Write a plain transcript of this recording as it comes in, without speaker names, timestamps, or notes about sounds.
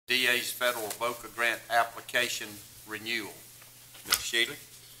DA's federal VOCA grant application renewal. Mr. Shealy,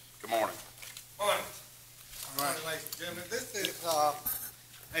 good morning. Morning. All right, ladies and gentlemen, this is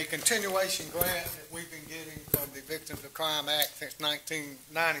a continuation grant that we've been getting from the Victims of Crime Act since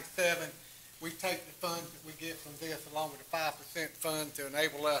 1997. We take the funds that we get from this along with the 5% fund to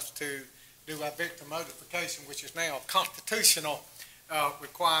enable us to do our victim notification, which is now a constitutional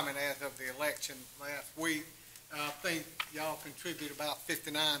requirement as of the election last week. I think y'all contribute about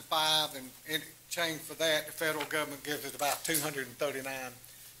 $59,500, and in exchange for that, the federal government gives us about $239,000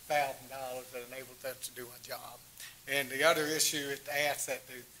 that enables us to do our job. And the other issue is to ask that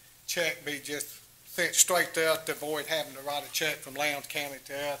the check be just sent straight to us to avoid having to write a check from Lowndes County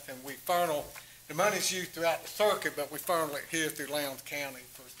to us. And we funnel, the money's used throughout the circuit, but we funnel it here through Lowndes County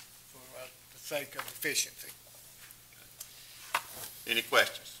for the sake of efficiency. Any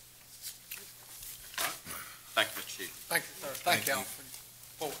questions? Thank you, Mr. Shealy. Thank you, sir. Thank y'all for your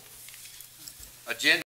support. Agenda.